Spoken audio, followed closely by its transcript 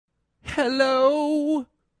Hello?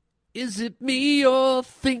 Is it me you're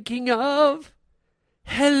thinking of?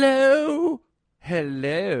 Hello?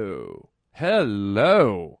 Hello?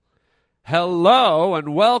 Hello? Hello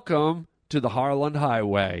and welcome to the Harland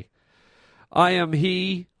Highway. I am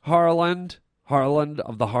he, Harland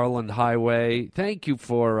of the Harland Highway. Thank you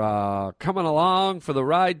for coming along for the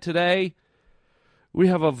ride today. We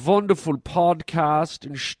have a wonderful podcast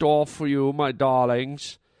in store for you, my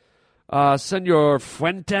darlings. Senor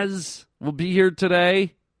Fuentes will be here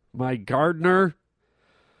today, my gardener.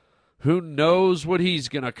 Who knows what he's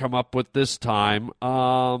going to come up with this time?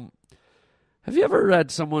 Have you ever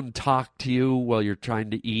had someone talk to you while you're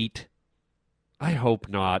trying to eat? I hope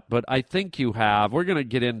not, but I think you have. We're going to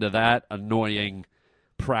get into that annoying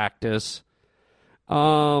practice.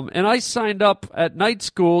 And I signed up at night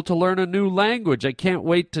school to learn a new language. I can't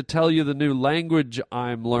wait to tell you the new language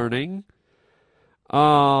I'm learning.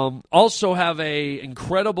 Also have a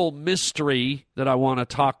incredible mystery that I want to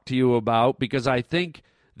talk to you about, because I think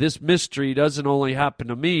this mystery doesn't only happen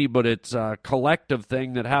to me, but it's a collective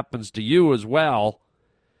thing that happens to you as well.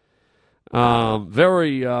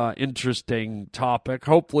 Very interesting topic.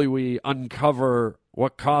 Hopefully we uncover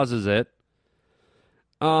what causes it.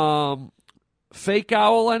 Fake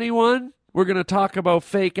owl, anyone? We're going to talk about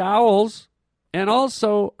fake owls. And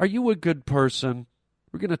also, are you a good person?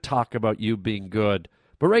 We're going to talk about you being good.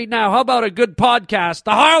 But right now, how about a good podcast,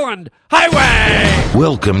 The Harland Highway?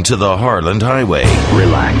 Welcome to The Harland Highway.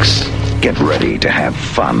 Relax. Get ready to have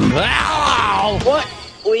fun. Ow! What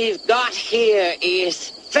we've got here is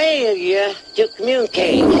failure to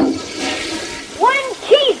communicate. One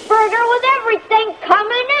cheeseburger with everything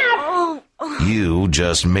coming out. You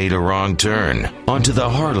just made a wrong turn onto the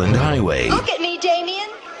Harland Highway. Look at me, Damien.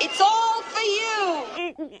 It's all for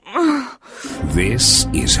you. This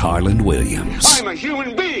is Harland Williams. I'm a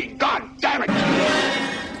human being. God damn it.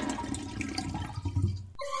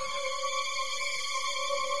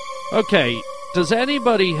 Okay, does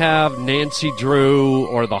anybody have Nancy Drew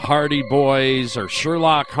or the Hardy Boys or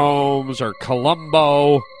Sherlock Holmes or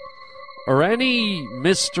Columbo or any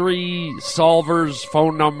mystery solver's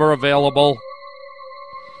phone number available?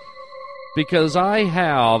 Because I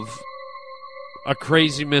have a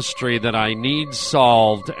crazy mystery that I need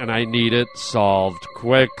solved, and I need it solved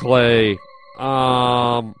quickly.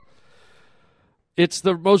 It's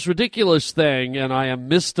the most ridiculous thing, and I am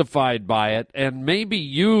mystified by it, and maybe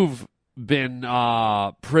you've been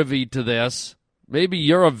privy to this. Maybe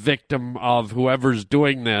you're a victim of whoever's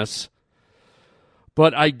doing this.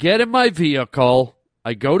 But I get in my vehicle,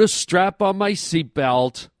 I go to strap on my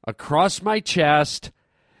seatbelt across my chest,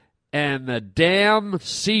 and the damn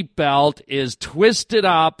seatbelt is twisted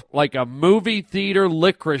up like a movie theater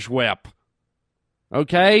licorice whip.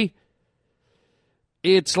 Okay?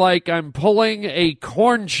 It's like I'm pulling a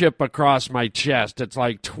corn chip across my chest. It's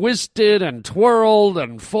like twisted and twirled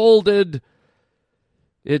and folded.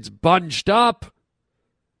 It's bunched up.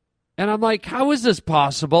 And I'm like, how is this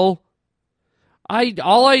possible?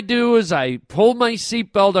 All I do is I pull my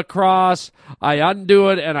seatbelt across, I undo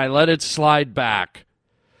it, and I let it slide back.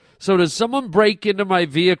 So does someone break into my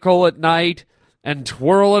vehicle at night and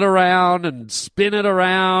twirl it around and spin it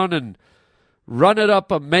around and run it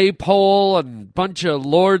up a maypole, and a bunch of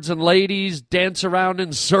lords and ladies dance around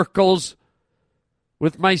in circles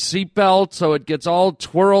with my seatbelt so it gets all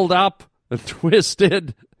twirled up and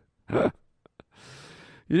twisted? You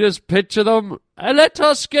just picture them. And let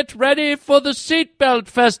us get ready for the seatbelt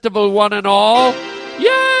festival, one and all.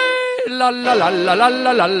 Yay! La la la la la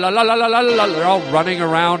la la la la la la la. They're all running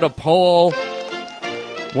around a pole.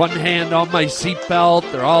 One hand on my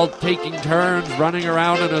seatbelt. They're all taking turns, running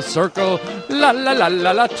around in a circle. La la la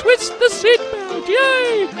la la. Twist the seatbelt.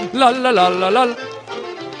 Yay! La la la la la.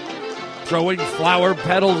 Throwing flower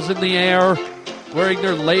petals in the air, wearing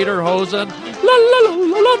their lederhosen. La la la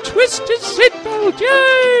la la. Twist his seatbelt.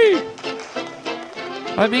 Yay!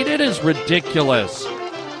 I mean, it is ridiculous.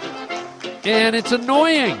 And it's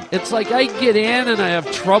annoying. It's like I get in and I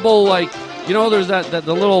have trouble, like, you know, there's that the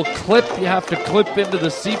little clip you have to clip into the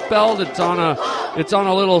seatbelt. It's on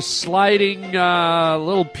a little sliding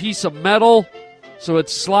little piece of metal, so it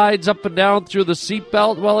slides up and down through the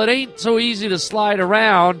seatbelt. Well, it ain't so easy to slide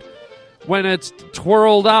around when it's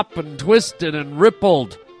twirled up and twisted and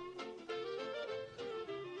rippled.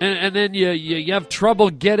 And then you have trouble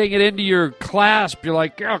getting it into your clasp. You're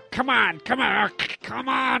like, oh, come on.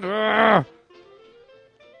 Ugh.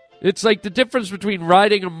 It's like the difference between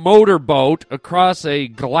riding a motorboat across a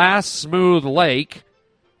glass-smooth lake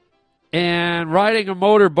and riding a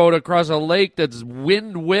motorboat across a lake that's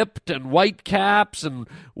wind-whipped and white caps and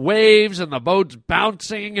waves and the boat's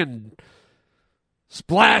bouncing and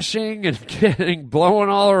splashing and getting blown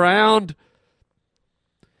all around.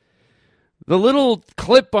 The little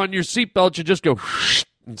clip on your seatbelt should just go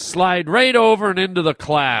and slide right over and into the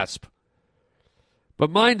clasp. But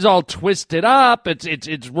mine's all twisted up.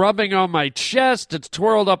 It's rubbing on my chest. It's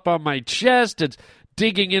twirled up on my chest. It's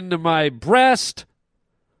digging into my breast.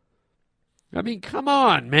 I mean, come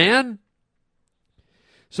on, man.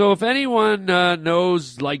 So if anyone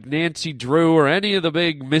knows, like Nancy Drew or any of the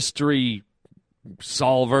big mystery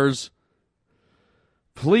solvers,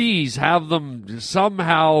 please have them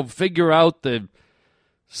somehow figure out the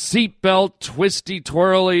seatbelt twisty,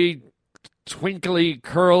 twirly, twinkly,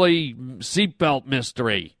 curly seatbelt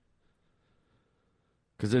mystery.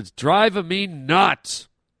 Because it's driving me nuts.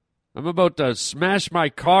 I'm about to smash my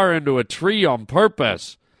car into a tree on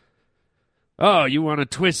purpose. Oh, you want to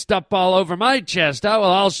twist up all over my chest? Oh,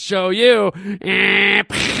 well, I'll show you.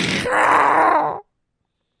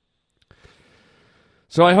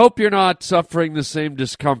 So I hope you're not suffering the same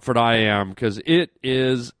discomfort I am, because it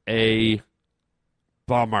is a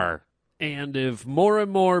bummer. And if more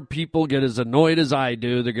and more people get as annoyed as I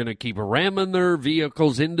do, they're going to keep ramming their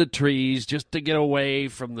vehicles into trees just to get away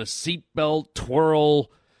from the seatbelt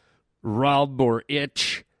twirl, rub, or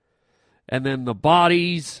itch. And then the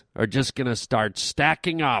bodies are just going to start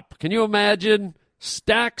stacking up. Can you imagine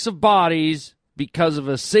stacks of bodies because of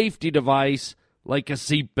a safety device like a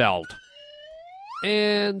seatbelt?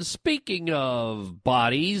 And speaking of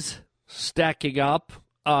bodies stacking up,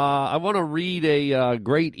 I want to read a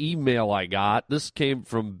great email I got. This came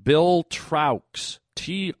from Bill Traux,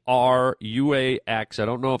 Truax. I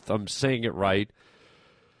don't know if I'm saying it right.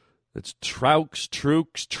 It's Traux,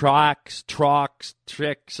 Tricks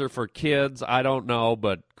are for kids. I don't know,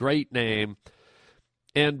 but great name.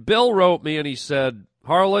 And Bill wrote me and he said,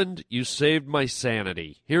 Harland, you saved my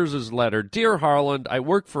sanity. Here's his letter. Dear Harland, I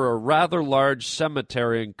work for a rather large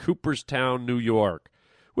cemetery in Cooperstown, New York,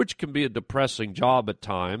 which can be a depressing job at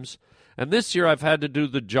times. And this year I've had to do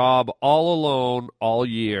the job all alone all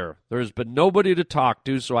year. There's been nobody to talk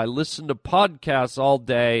to, so I listen to podcasts all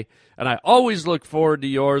day, and I always look forward to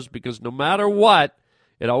yours because no matter what,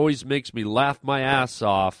 it always makes me laugh my ass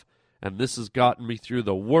off, and this has gotten me through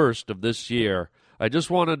the worst of this year. I just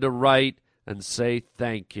wanted to write and say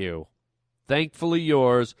thank you. Thankfully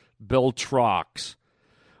yours, Bill Traux.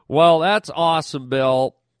 Well, that's awesome,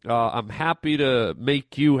 Bill. I'm happy to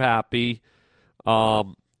make you happy.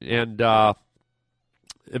 And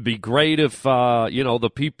it'd be great if,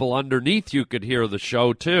 the people underneath you could hear the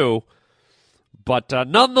show, too. But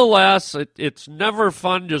nonetheless, it's never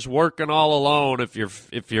fun just working all alone if you're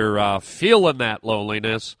feeling that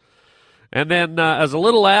loneliness. And then as a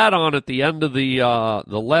little add-on at the end of the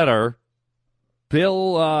letter,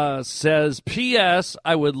 Bill says, P.S.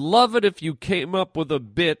 I would love it if you came up with a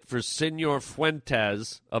bit for Senor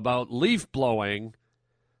Fuentes about leaf blowing.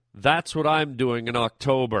 That's what I'm doing in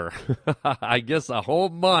October. I guess a whole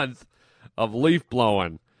month of leaf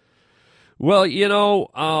blowing. Well,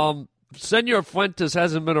 Senor Fuentes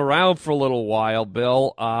hasn't been around for a little while,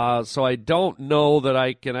 Bill, so I don't know that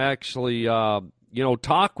I can actually,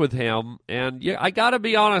 talk with him. And yeah, I got to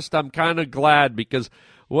be honest, I'm kind of glad because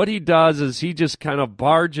what he does is he just kind of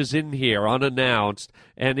barges in here unannounced,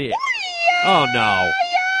 and oh, no.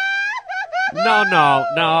 No.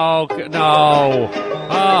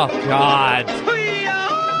 Oh, God.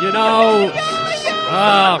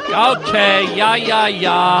 Okay,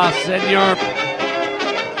 yeah, senor.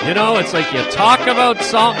 It's like you talk about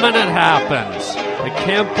something and it happens. I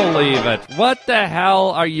can't believe it. What the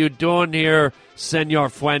hell are you doing here, Senor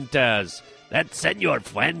Fuentes? That's Senor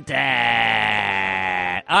Fuentes.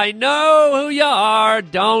 I know who you are.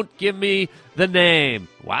 Don't give me the name.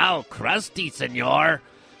 Wow, crusty, senor.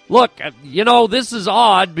 Look, this is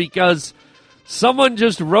odd because someone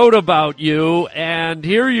just wrote about you, and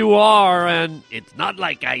here you are, and it's not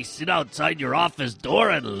like I sit outside your office door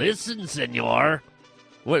and listen, senor.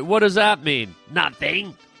 What does that mean?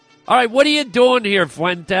 Nothing. All right, what are you doing here,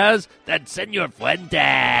 Fuentes? That's Senor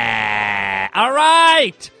Fuentes. All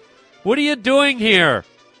right. What are you doing here?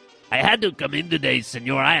 I had to come in today,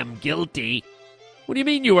 senor. I am guilty. What do you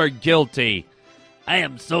mean you are guilty? I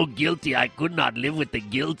am so guilty I could not live with the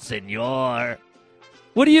guilt, senor.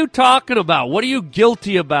 What are you talking about? What are you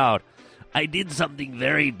guilty about? I did something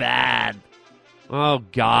very bad. Oh,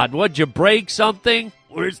 God. What'd you break something?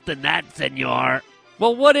 Worse than that, senor.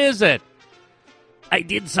 Well, what is it? I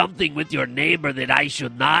did something with your neighbor that I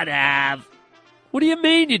should not have. What do you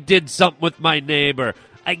mean you did something with my neighbor?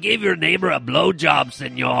 I gave your neighbor a blowjob,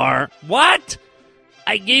 senor. What?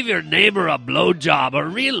 I gave your neighbor a blowjob, a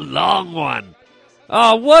real long one.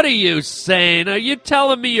 Oh, what are you saying? Are you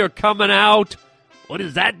telling me you're coming out? What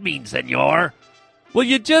does that mean, senor? Well,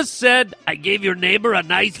 you just said, I gave your neighbor a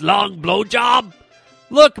nice long blowjob?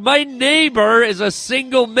 look, my neighbor is a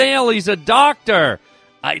single male. He's a doctor.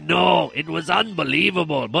 I know, it was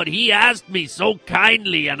unbelievable, but he asked me so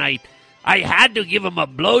kindly, and I had to give him a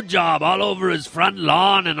blowjob all over his front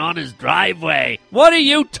lawn and on his driveway. What are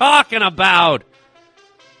you talking about?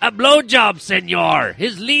 A blowjob, senor.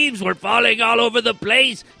 His leaves were falling all over the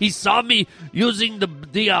place. He saw me using the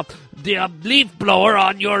leaf blower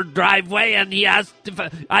on your driveway, and he asked if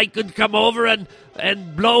I could come over and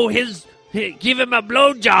give him a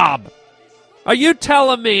blowjob. Are you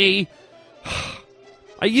telling me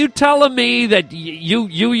that you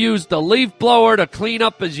used the leaf blower to clean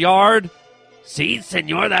up his yard? Si,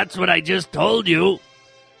 senor, that's what I just told you.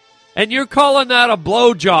 And you're calling that a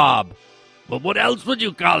blowjob? But what else would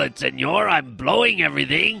you call it, senor? I'm blowing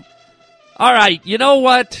everything. All right, you know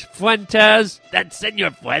what, Fuentes? That's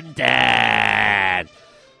Senor Fuentes.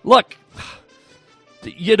 Look,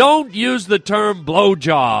 you don't use the term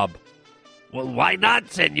blowjob. Well, why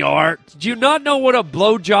not, senor? Do you not know what a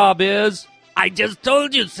blowjob is? I just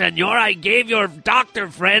told you, senor. I gave your doctor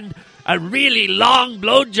friend a really long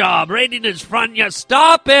blowjob right in his front.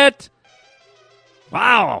 Stop it!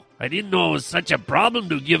 Wow, I didn't know it was such a problem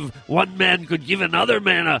to give one man could give another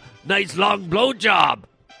man a nice long blowjob.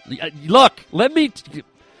 Look, let me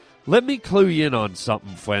clue you in on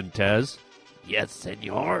something, Fuentes. Yes,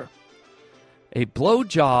 senor. A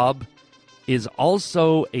blowjob is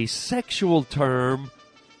also a sexual term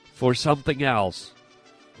for something else.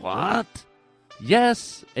 What?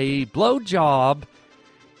 Yes, a blowjob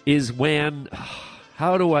is when...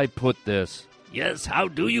 How do I put this? Yes, how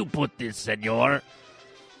do you put this, senor?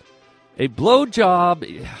 A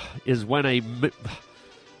blowjob is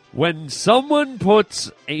when someone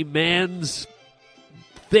puts a man's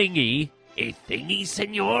thingy... A thingy,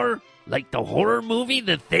 senor? Like the horror movie,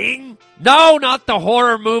 The Thing? No, not the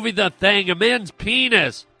horror movie, The Thing. A man's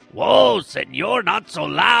penis. Whoa, senor, not so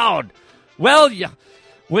loud. Well,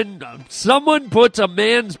 when someone puts a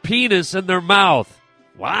man's penis in their mouth.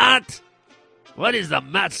 What? What is the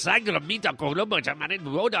Mother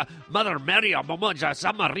Mary?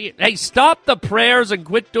 Hey, stop the prayers and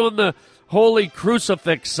quit doing the holy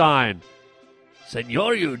crucifix sign.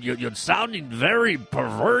 Senor, you're sounding very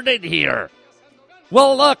perverted here.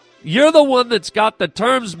 Well, look, you're the one that's got the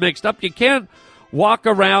terms mixed up. You can't walk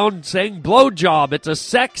around saying blowjob. It's a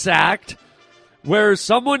sex act where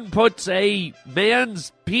someone puts a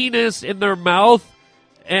man's penis in their mouth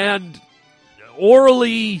and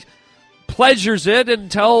orally pleasures it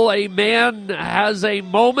until a man has a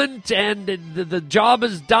moment and the job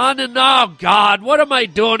is done. And oh, God, what am I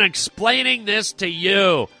doing explaining this to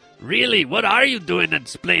you? Really, what are you doing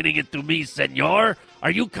explaining it to me, senor?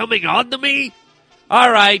 Are you coming on to me? All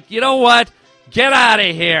right, you know what? Get out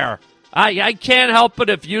of here. I can't help it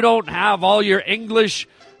if you don't have all your English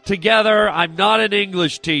together. I'm not an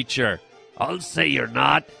English teacher. I'll say you're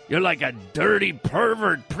not. You're like a dirty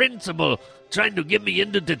pervert principal trying to get me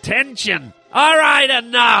into detention. All right,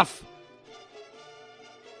 enough.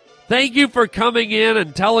 Thank you for coming in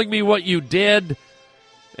and telling me what you did.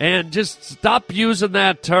 And just stop using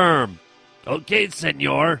that term. Okay,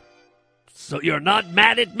 senor. So you're not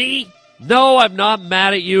mad at me? No, I'm not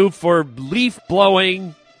mad at you for leaf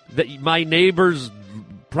blowing my neighbor's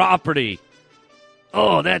property.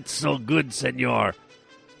 Oh, that's so good, senor.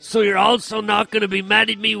 So you're also not going to be mad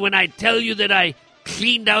at me when I tell you that I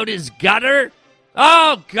cleaned out his gutter?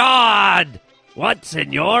 Oh, God! What,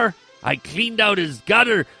 senor? I cleaned out his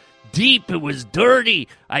gutter deep. It was dirty.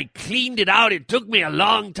 I cleaned it out. It took me a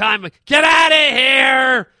long time. Get out of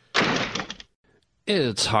here!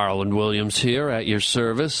 It's Harland Williams here at your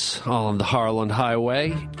service on the Harland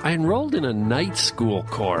Highway. I enrolled in a night school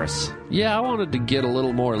course. Yeah, I wanted to get a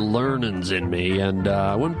little more learnings in me, and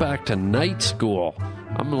I went back to night school.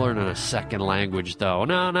 I'm learning a second language, though.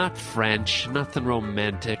 No, not French. Nothing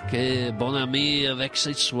romantic. Bon ami avec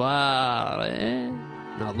ce soir.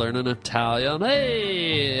 Not learning Italian.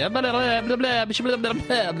 Hey! I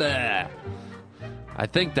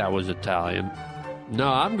think that was Italian. No,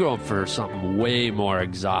 I'm going for something way more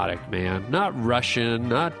exotic, man. Not Russian,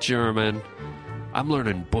 not German. I'm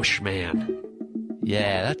learning Bushman.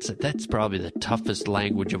 Yeah, that's probably the toughest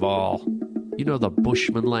language of all. You know the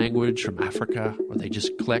Bushman language from Africa, where they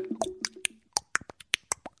just click?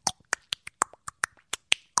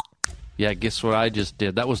 Yeah, guess what I just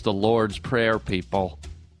did? That was the Lord's Prayer, people.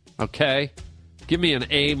 Okay? Give me an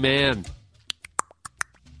amen.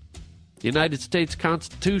 The United States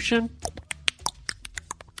Constitution?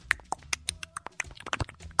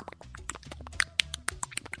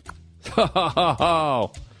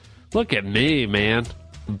 Look at me, man.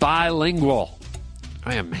 Bilingual.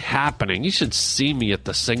 I am happening. You should see me at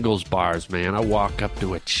the singles bars, man. I walk up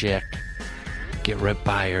to a chick, get ripped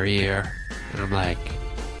by her ear, and I'm like,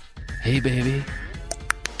 hey, baby.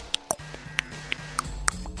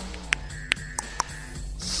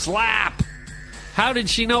 Slap! How did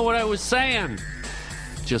she know what I was saying?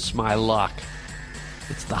 Just my luck.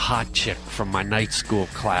 It's the hot chick from my night school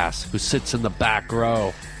class who sits in the back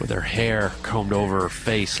row with her hair combed over her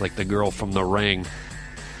face like the girl from The Ring.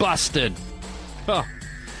 Busted! Huh.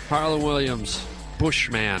 Harlan Williams,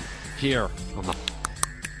 Bushman, here on the...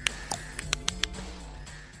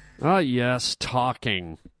 Ah, yes,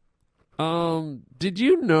 talking. Did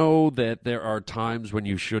you know that there are times when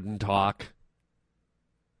you shouldn't talk?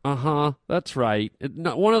 Uh-huh, that's right.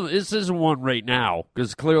 This isn't one right now,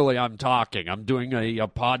 because clearly I'm talking. I'm doing a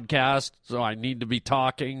podcast, so I need to be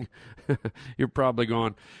talking. You're probably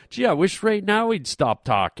going, gee, I wish right now he'd stop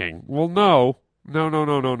talking. Well, no.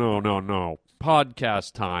 No.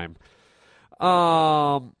 Podcast time.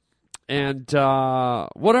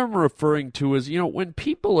 What I'm referring to is, when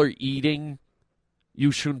people are eating,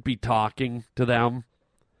 you shouldn't be talking to them.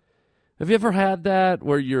 Have you ever had that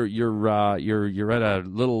where you're at a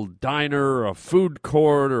little diner or a food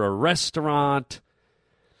court or a restaurant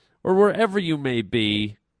or wherever you may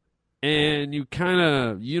be, and you kind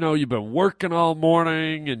of, you've been working all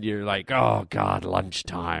morning and you're like, oh, God,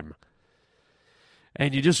 lunchtime.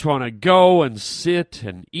 And you just want to go and sit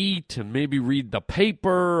and eat and maybe read the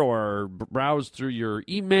paper or browse through your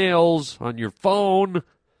emails on your phone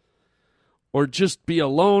or just be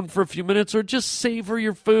alone for a few minutes or just savor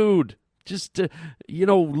your food. Just to,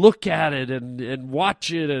 look at it and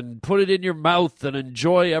watch it and put it in your mouth and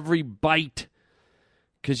enjoy every bite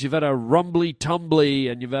because you've had a rumbly-tumbly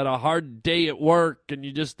and you've had a hard day at work and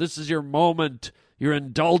this is your moment, your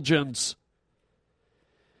indulgence.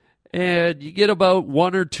 And you get about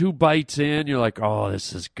 1 or 2 bites in, you're like, oh,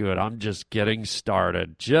 this is good. I'm just getting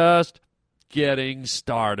started.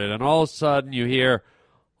 And all of a sudden you hear,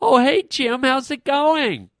 oh, hey, Jim, how's it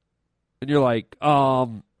going? And you're like,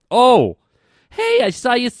 oh, hey, I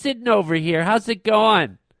saw you sitting over here. How's it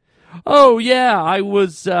going? Oh, yeah, I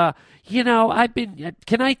was, can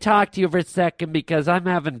I talk to you for a second because I'm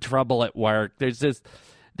having trouble at work. There's this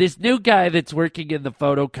new guy that's working in the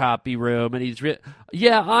photocopy room, and he's, and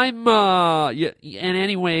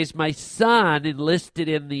anyways, my son enlisted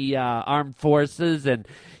in the armed forces, and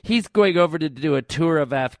he's going over to do a tour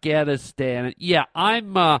of Afghanistan. Yeah,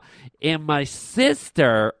 and my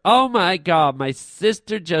sister, oh my God, my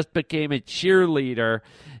sister just became a cheerleader,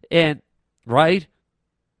 and, right?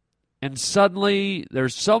 And suddenly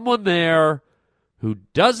there's someone there who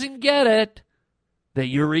doesn't get it that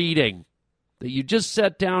you're eating, that you just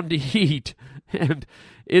sat down to eat, and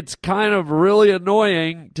it's kind of really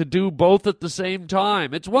annoying to do both at the same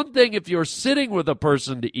time. It's one thing if you're sitting with a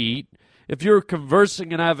person to eat, if you're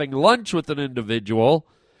conversing and having lunch with an individual,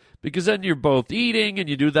 because then you're both eating and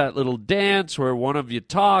you do that little dance where one of you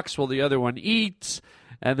talks while the other one eats,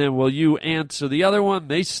 and then will you answer the other one?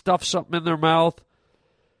 They stuff something in their mouth.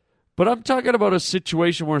 But I'm talking about a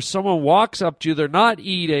situation where someone walks up to you, they're not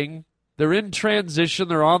eating, they're in transition,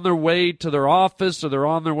 they're on their way to their office or they're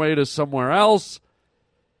on their way to somewhere else,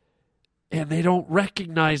 and they don't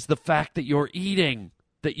recognize the fact that you're eating,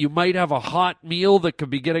 that you might have a hot meal that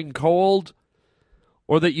could be getting cold,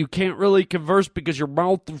 or that you can't really converse because your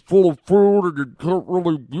mouth is full of food and you can't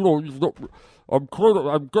really,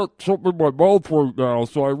 I've got something in my mouth right now,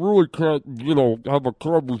 so I really can't, have a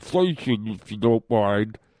conversation if you don't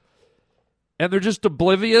mind. And they're just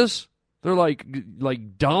oblivious. They're like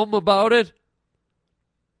dumb about it.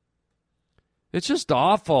 It's just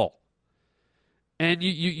awful. And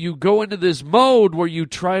you go into this mode where you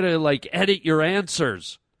try to edit your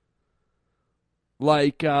answers.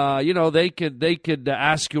 They could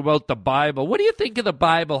ask you about the Bible. What do you think of the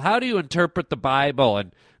Bible? How do you interpret the Bible?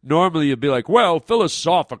 And normally you'd be like, well,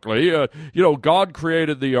 philosophically, God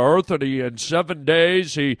created the earth, and in 7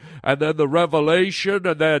 days, and then the revelation,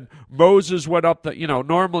 and then Moses went up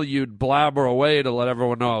normally you'd blabber away to let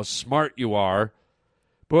everyone know how smart you are.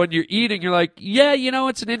 But when you're eating, you're like, yeah,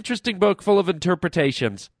 it's an interesting book full of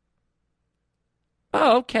interpretations.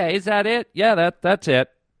 Oh, okay, is that it? Yeah, that's it.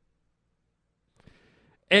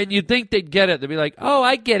 And you'd think they'd get it. They'd be like, oh,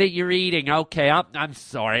 I get it. You're eating. Okay, I'm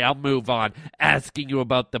sorry. I'll move on. Asking you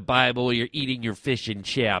about the Bible while you're eating your fish and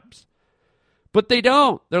chips. But they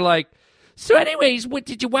don't. They're like, so anyways,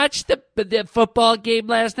 did you watch the football game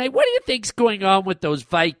last night? What do you think's going on with those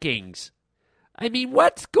Vikings? I mean,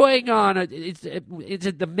 what's going on? Is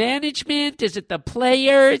it the management? Is it the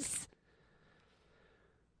players?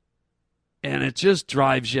 And it just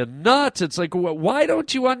drives you nuts. It's like, why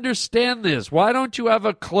don't you understand this? Why don't you have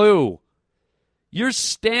a clue? You're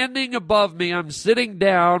standing above me. I'm sitting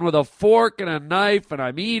down with a fork and a knife, and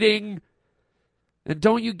I'm eating. And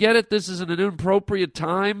don't you get it? This is an inappropriate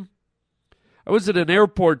time. I was at an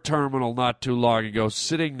airport terminal not too long ago,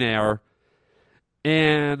 sitting there,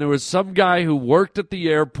 and there was some guy who worked at the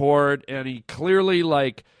airport, and he clearly,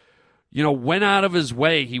 went out of his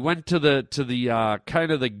way. He went to the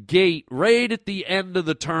kind of the gate right at the end of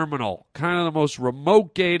the terminal, kind of the most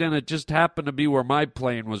remote gate, and it just happened to be where my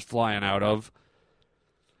plane was flying out of.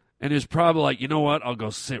 And he was probably like, you know what? I'll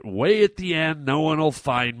go sit way at the end. No one will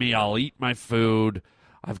find me. I'll eat my food.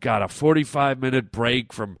 I've got a 45-minute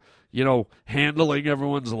break from, handling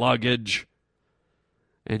everyone's luggage.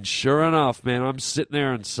 And sure enough, man, I'm sitting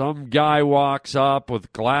there, and some guy walks up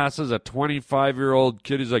with glasses, a 25-year-old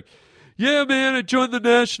kid. He's like, yeah, man, I joined the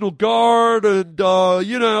National Guard, and,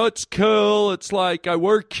 it's cool. It's like I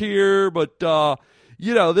work here, but,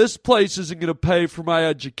 this place isn't going to pay for my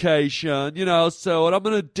education, so what I'm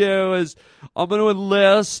going to do is I'm going to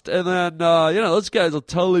enlist, and then, those guys will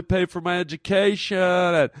totally pay for my education,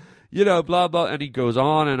 and, blah, blah. And he goes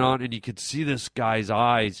on, and you can see this guy's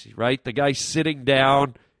eyes, right? The guy sitting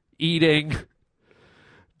down, eating,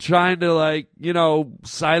 trying to,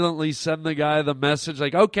 silently send the guy the message,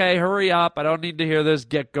 like, okay, hurry up. I don't need to hear this.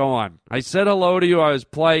 Get going. I said hello to you. I was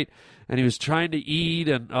polite. And he was trying to eat,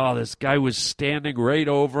 and, this guy was standing right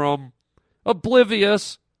over him,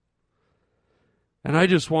 oblivious. And I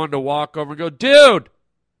just wanted to walk over and go, dude,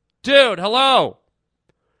 hello.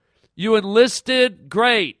 You enlisted?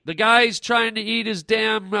 Great. The guy's trying to eat his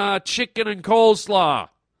damn chicken and coleslaw.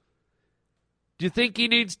 Do you think he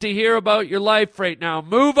needs to hear about your life right now?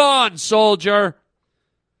 Move on, soldier.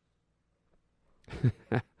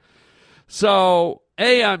 So,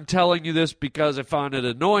 A, I'm telling you this because I found it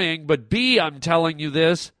annoying, but B, I'm telling you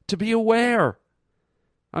this to be aware.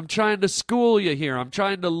 I'm trying to school you here. I'm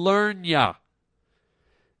trying to learn you.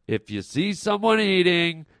 If you see someone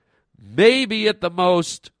eating, maybe at the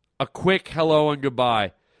most, a quick hello and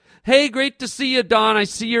goodbye. Hey, great to see you, Don. I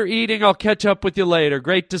see you're eating. I'll catch up with you later.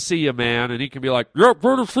 Great to see you, man. And he can be like, yep,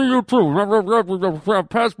 great to see you too.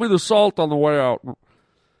 Pass me the salt on the way out.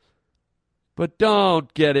 But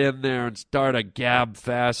don't get in there and start a gab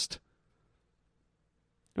fest.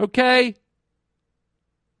 Okay?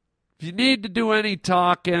 If you need to do any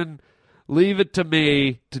talking, leave it to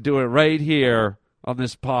me to do it right here on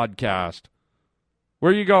this podcast.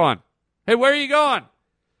 Where are you going? Hey, where are you going?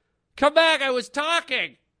 Come back. I was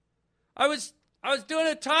talking. I was doing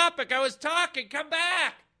a topic. I was talking. Come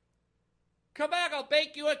back. Come back. I'll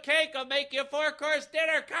bake you a cake. I'll make you a 4-course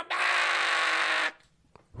dinner. Come back.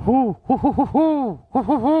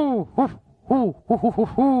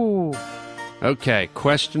 Okay,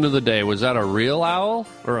 question of the day. Was that a real owl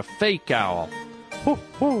or a fake owl?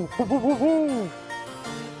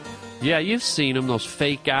 Yeah, you've seen them, those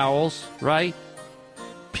fake owls, right?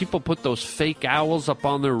 People put those fake owls up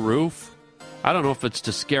on their roof. I don't know if it's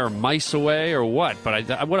to scare mice away or what,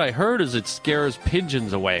 but what I heard is it scares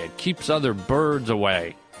pigeons away. It keeps other birds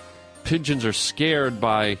away. Pigeons are scared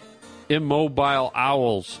by immobile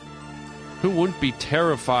owls. Who wouldn't be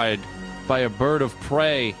terrified by a bird of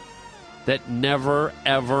prey that never,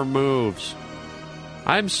 ever moves?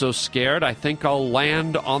 I'm so scared I think I'll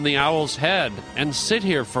land on the owl's head and sit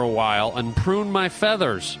here for a while and prune my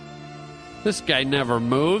feathers. This guy never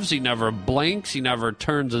moves, he never blinks, he never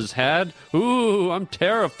turns his head. Ooh, I'm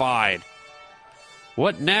terrified.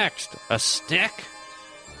 What next? A stick?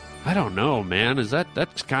 I don't know, man.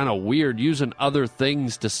 That's kind of weird, using other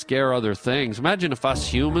things to scare other things. Imagine if us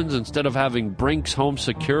humans, instead of having Brinks Home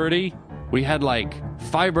Security, we had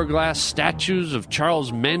fiberglass statues of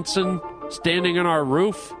Charles Manson standing on our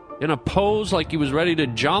roof in a pose like he was ready to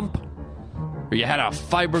jump. Or you had a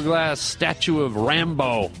fiberglass statue of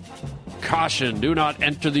Rambo. Caution, do not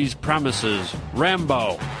enter these premises.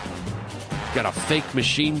 Rambo. Got a fake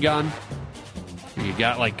machine gun. Or you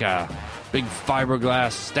got a big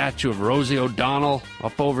fiberglass statue of Rosie O'Donnell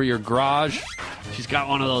up over your garage. She's got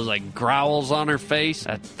one of those growls on her face,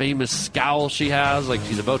 that famous scowl she has, like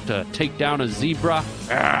she's about to take down a zebra.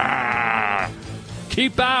 Ah!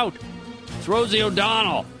 Keep out! It's Rosie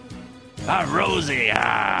O'Donnell. Rosie.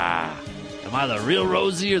 Ah! Am I the real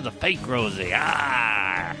Rosie or the fake Rosie?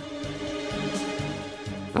 Ah!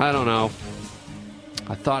 I don't know.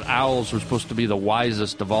 I thought owls were supposed to be the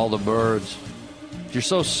wisest of all the birds. If you're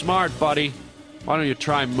so smart, buddy, why don't you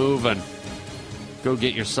try moving? Go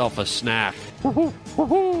get yourself a snack.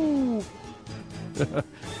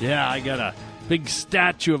 Yeah, I got a big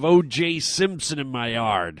statue of O.J. Simpson in my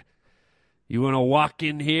yard. You want to walk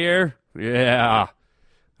in here Yeah,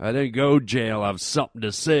 I think OJ will have something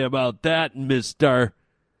to say about that, mister.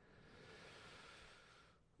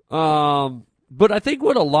 But I think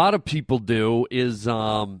what a lot of people do is,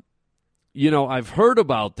 I've heard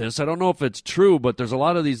about this. I don't know if it's true, but there's a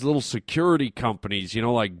lot of these little security companies,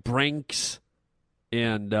 like Brinks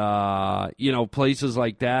and, places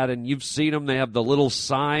like that. And you've seen them. They have the little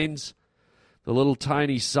signs, the little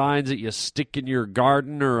tiny signs that you stick in your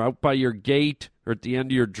garden or out by your gate or at the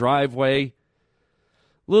end of your driveway.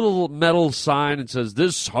 Little metal sign that says,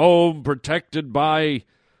 "This home protected by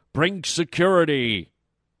Brinks Security,"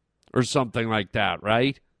 or something like that,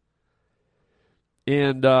 right?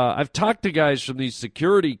 And I've talked to guys from these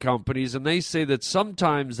security companies, and they say that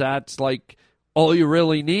sometimes that's like all you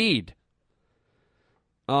really need.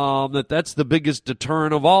 That's the biggest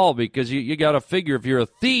deterrent of all, because you got to figure if you're a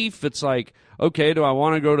thief, it's like, okay, do I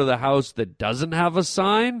want to go to the house that doesn't have a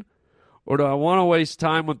sign? Or do I want to waste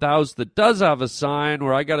time with the house that does have a sign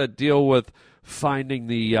where I got to deal with finding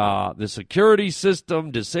the security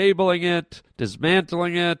system, disabling it,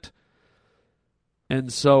 dismantling it?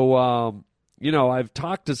 And so, I've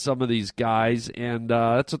talked to some of these guys, and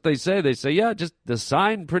that's what they say. They say, yeah, just the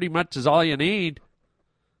sign pretty much is all you need.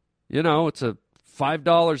 It's a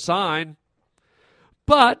 $5 sign.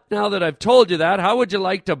 But now that I've told you that, how would you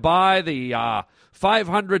like to buy the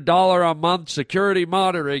 $500 a month security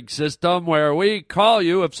monitoring system where we call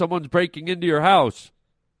you if someone's breaking into your house?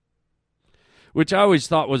 Which I always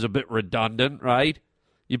thought was a bit redundant, right?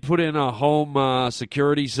 You put in a home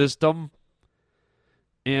security system,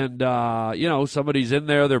 and, somebody's in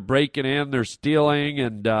there, they're breaking in, they're stealing,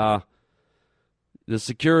 and the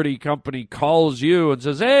security company calls you and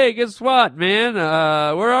says, "Hey, guess what, man?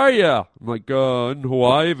 Where are you?" I'm like, in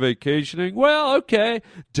Hawaii vacationing. Well, okay,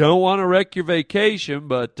 don't want to wreck your vacation,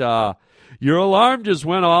 but your alarm just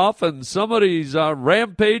went off and somebody's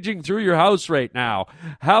rampaging through your house right now.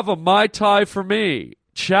 Have a Mai Tai for me.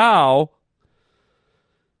 Ciao.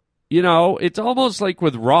 It's almost like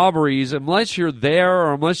with robberies, unless you're there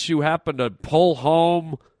or unless you happen to pull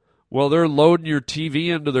home while they're loading your TV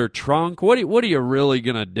into their trunk, what are you really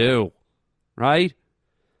going to do, right?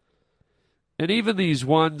 And even these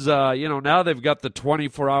ones, now they've got the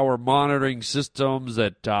 24-hour monitoring systems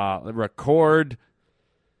that record,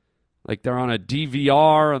 like they're on a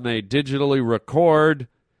DVR and they digitally record.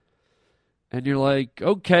 And you're like,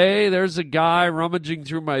 okay, there's a guy rummaging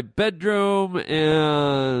through my bedroom,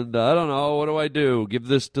 and I don't know, what do I do? Give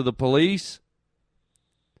this to the police?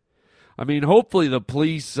 I mean, hopefully the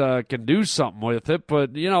police can do something with it, but,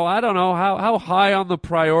 I don't know. How high on the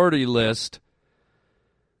priority list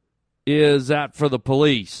is that for the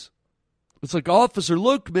police? It's like, officer,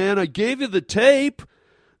 look, man, I gave you the tape.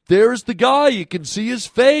 There's the guy. You can see his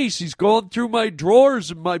face. He's going through my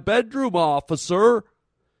drawers in my bedroom, officer.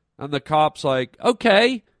 And the cop's like,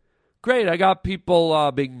 okay, great. I got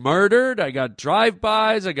people being murdered. I got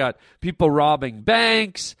drive-bys. I got people robbing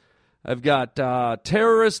banks. I've got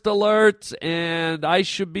terrorist alerts. And I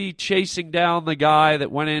should be chasing down the guy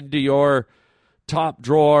that went into your top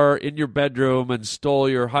drawer in your bedroom and stole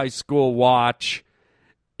your high school watch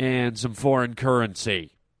and some foreign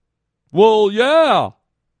currency. Well, yeah.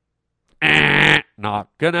 Not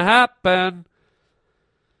going to happen.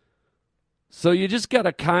 So you just got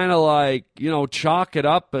to kind of chalk it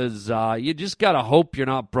up as you just got to hope you're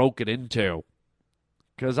not broken into.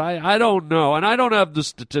 Because I don't know, and I don't have the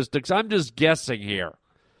statistics. I'm just guessing here.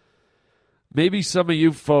 Maybe some of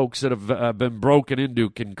you folks that have been broken into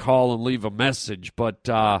can call and leave a message, but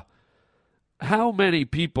how many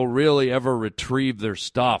people really ever retrieve their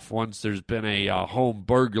stuff once there's been a home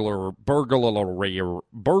burglary?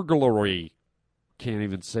 Can't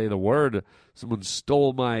even say the word. Someone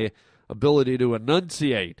stole my ability to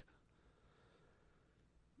enunciate.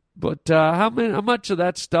 But how much of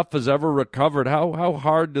that stuff is ever recovered? How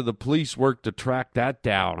hard do the police work to track that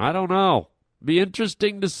down? I don't know. Be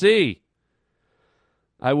interesting to see.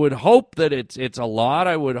 I would hope that it's a lot.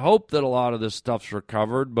 I would hope that a lot of this stuff's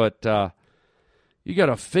recovered, but you got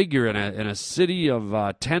to figure in a city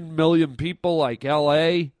of 10 million people like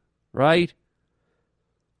L.A., right?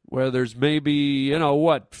 Where there's maybe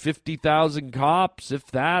 50,000 cops, if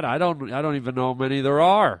that. I don't even know how many there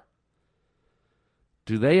are.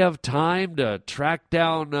 Do they have time to track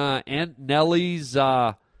down Aunt Nellie's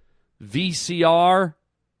VCR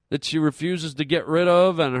that she refuses to get rid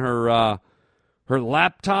of and her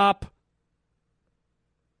laptop?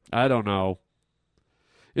 I don't know.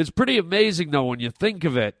 It's pretty amazing, though, when you think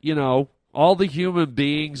of it. All the human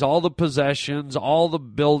beings, all the possessions, all the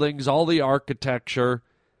buildings, all the architecture.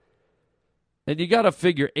 And you got to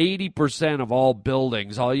figure 80% of all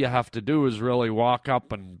buildings, all you have to do is really walk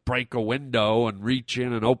up and break a window and reach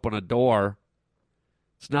in and open a door.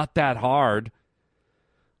 It's not that hard.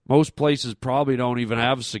 Most places probably don't even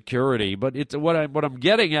have security, but it's what I'm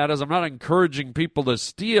getting at is I'm not encouraging people to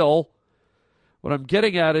steal. What I'm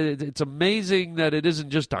getting at is it's amazing that it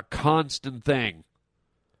isn't just a constant thing.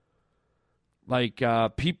 Like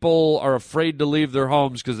people are afraid to leave their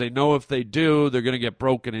homes because they know if they do, they're going to get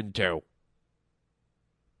broken into.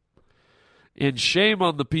 And shame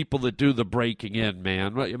on the people that do the breaking in,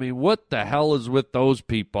 man. I mean, what the hell is with those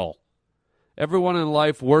people? Everyone in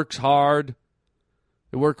life works hard.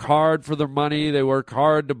 They work hard for their money. They work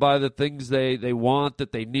hard to buy the things they want,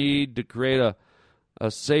 that they need to create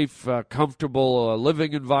a safe, comfortable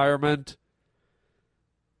living environment.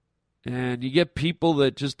 And you get people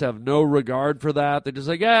that just have no regard for that. They're just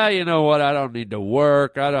like, you know what? I don't need to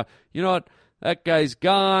work. You know what? That guy's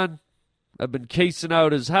gone. I've been casing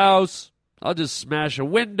out his house. I'll just smash a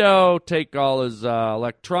window, take all his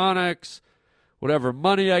electronics, whatever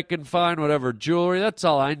money I can find, whatever jewelry. That's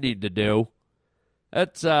all I need to do.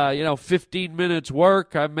 That's, 15 minutes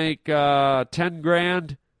work. I make 10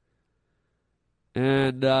 grand.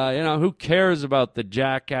 And, who cares about the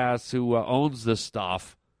jackass who owns this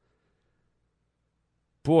stuff?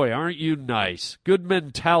 Boy, aren't you nice. Good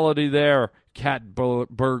mentality there, cat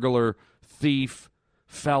burglar, thief,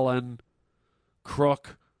 felon,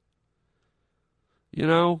 crook. You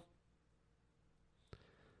know?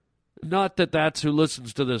 Not that that's who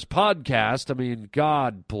listens to this podcast. I mean,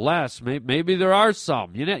 God bless. Maybe there are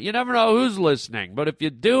some. You never know who's listening. But if you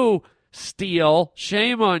do steal,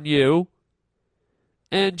 shame on you.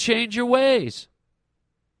 And change your ways.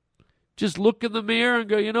 Just look in the mirror and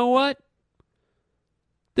go, you know what?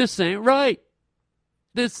 This ain't right.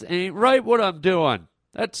 This ain't right what I'm doing.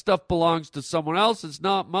 That stuff belongs to someone else. It's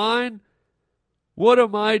not mine. What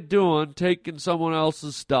am I doing taking someone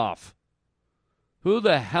else's stuff? Who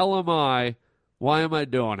the hell am I? Why am I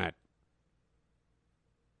doing it?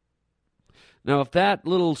 Now, if that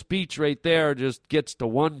little speech right there just gets to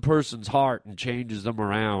one person's heart and changes them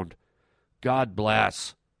around, God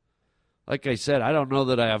bless. Like I said, I don't know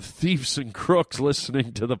that I have thieves and crooks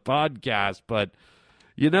listening to the podcast, but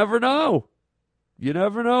you never know. You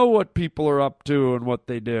never know what people are up to and what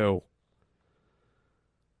they do.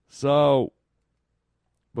 So,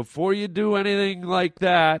 before you do anything like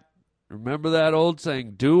that, remember that old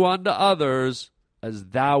saying, do unto others as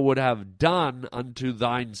thou would have done unto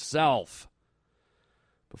thyself.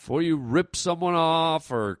 Before you rip someone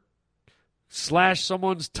off or slash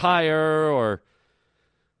someone's tire or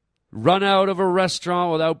run out of a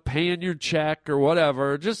restaurant without paying your check or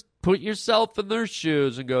whatever, just put yourself in their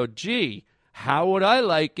shoes and go, gee, how would I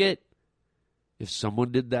like it if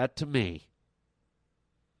someone did that to me?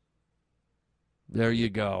 There you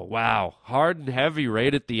go. Wow. Hard and heavy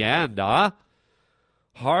right at the end, huh?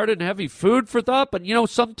 Hard and heavy. Food for thought, but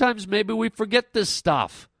sometimes maybe we forget this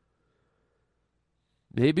stuff.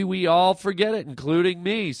 Maybe we all forget it, including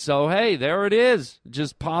me. So, hey, there it is. It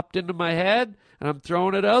just popped into my head, and I'm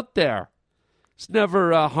throwing it out there. It's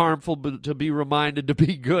never harmful to be reminded to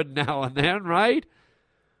be good now and then, right?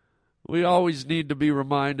 We always need to be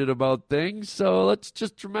reminded about things, so let's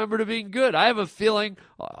just remember to be good. I have a feeling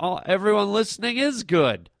everyone listening is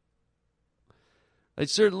good. I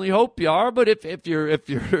certainly hope you are, but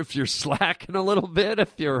if you're slacking a little bit,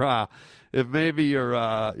 if maybe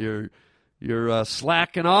you're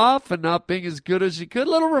slacking off and not being as good as you could,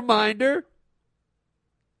 little reminder.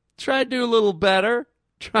 Try to do a little better.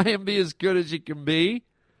 Try and be as good as you can be.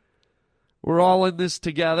 We're all in this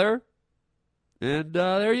together. And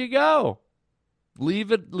there you go.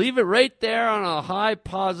 Leave it right there on a high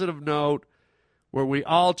positive note where we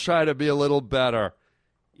all try to be a little better.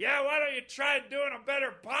 Yeah, why don't you try doing a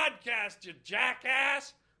better podcast, you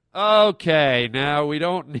jackass? Okay, now we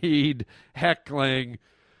don't need heckling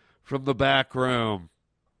from the back room.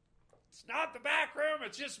 It's not the back room,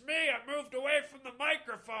 it's just me. I moved away from the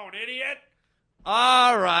microphone, idiot.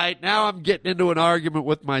 All right, now I'm getting into an argument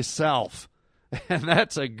with myself. And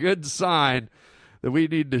that's a good sign that we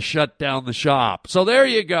need to shut down the shop. So there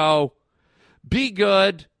you go. Be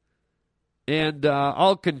good. And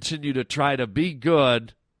I'll continue to try to be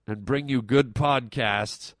good and bring you good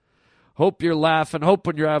podcasts. Hope you're laughing.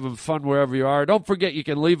 Hoping you're having fun wherever you are. Don't forget you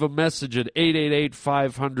can leave a message at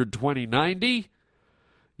 888-500-2090.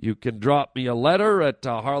 You can drop me a letter at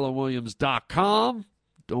harlanwilliams.com.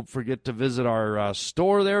 Don't forget to visit our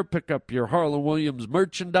store there. Pick up your Harlan Williams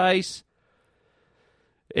merchandise.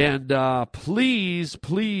 And please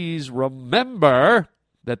remember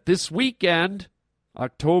that this weekend,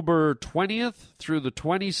 October 20th through the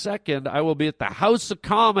 22nd, I will be at the House of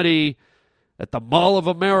Comedy at the Mall of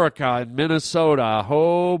America in Minnesota.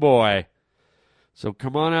 Oh, boy. So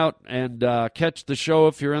come on out and catch the show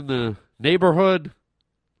if you're in the neighborhood.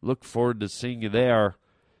 Look forward to seeing you there.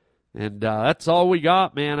 And that's all we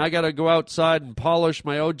got, man. I got to go outside and polish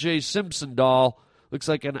my O.J. Simpson doll. Looks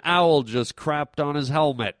like an owl just crapped on his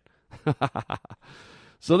helmet.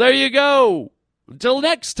 So there you go. Until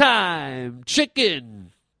next time,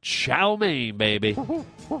 chicken chow mein, baby.